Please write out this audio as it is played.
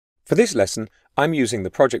For this lesson, I'm using the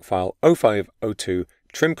project file 0502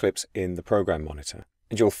 trim clips in the program monitor.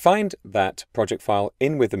 And you'll find that project file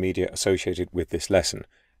in with the media associated with this lesson.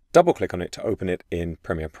 Double-click on it to open it in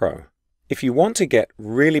Premiere Pro. If you want to get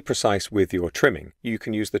really precise with your trimming, you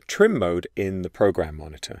can use the trim mode in the program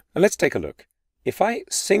monitor. And let's take a look. If I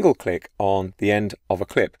single-click on the end of a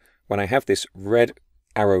clip, when I have this red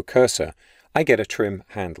arrow cursor, I get a trim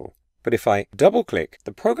handle. But if I double-click,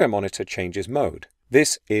 the program monitor changes mode.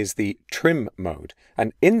 This is the trim mode,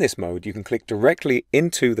 and in this mode you can click directly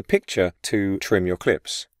into the picture to trim your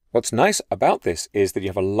clips. What's nice about this is that you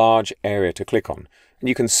have a large area to click on, and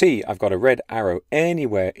you can see I've got a red arrow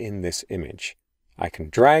anywhere in this image. I can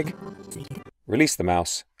drag, release the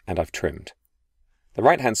mouse, and I've trimmed. The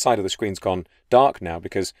right-hand side of the screen's gone dark now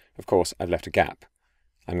because, of course, I've left a gap.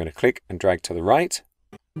 I'm going to click and drag to the right,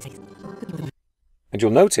 and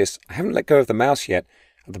you'll notice I haven't let go of the mouse yet.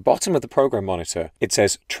 At the bottom of the program monitor, it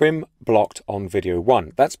says Trim Blocked on Video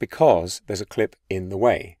 1. That's because there's a clip in the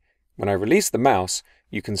way. When I release the mouse,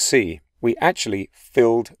 you can see we actually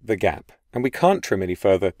filled the gap. And we can't trim any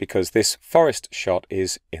further because this forest shot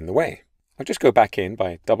is in the way. I'll just go back in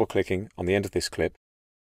by double-clicking on the end of this clip.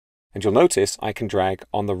 And you'll notice I can drag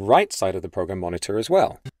on the right side of the program monitor as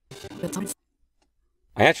well.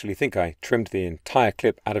 I actually think I trimmed the entire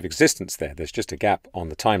clip out of existence there. There's just a gap on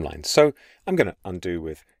the timeline. So I'm going to undo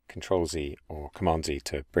with Control-Z or Command-Z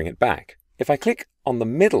to bring it back. If I click on the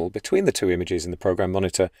middle between the two images in the program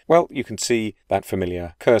monitor, well, you can see that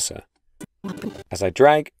familiar cursor. As I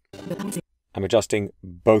drag, I'm adjusting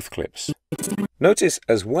both clips. Notice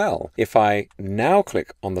as well, if I now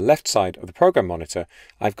click on the left side of the program monitor,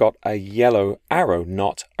 I've got a yellow arrow,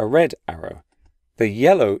 not a red arrow. The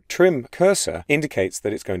yellow trim cursor indicates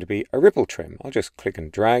that it's going to be a ripple trim. I'll just click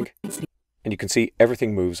and drag, and you can see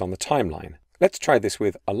everything moves on the timeline. Let's try this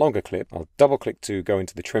with a longer clip. I'll double-click to go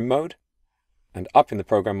into the trim mode, and up in the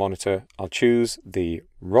program monitor, I'll choose the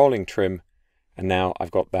rolling trim, and now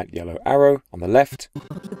I've got that yellow arrow on the left.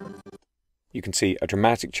 You can see a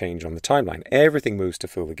dramatic change on the timeline. Everything moves to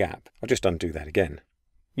fill the gap. I'll just undo that again.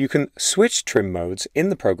 You can switch trim modes in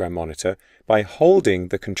the program monitor by holding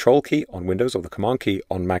the Control key on Windows or the Command key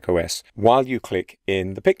on macOS while you click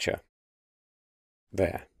in the picture.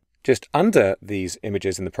 There. Just under these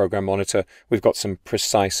images in the program monitor, we've got some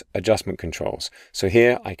precise adjustment controls. So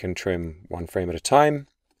here I can trim 1 frame at a time,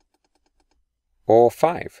 or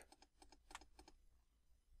 5.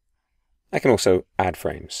 I can also add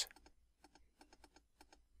frames.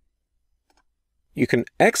 You can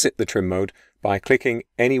exit the trim mode by clicking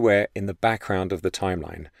anywhere in the background of the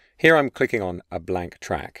timeline. Here I'm clicking on a blank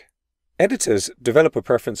track. Editors develop a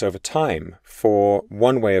preference over time for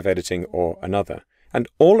one way of editing or another, and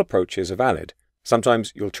all approaches are valid.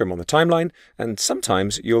 Sometimes you'll trim on the timeline, and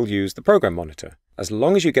sometimes you'll use the program monitor. As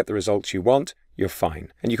long as you get the results you want, you're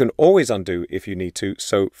fine. And you can always undo if you need to,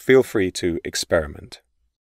 so feel free to experiment.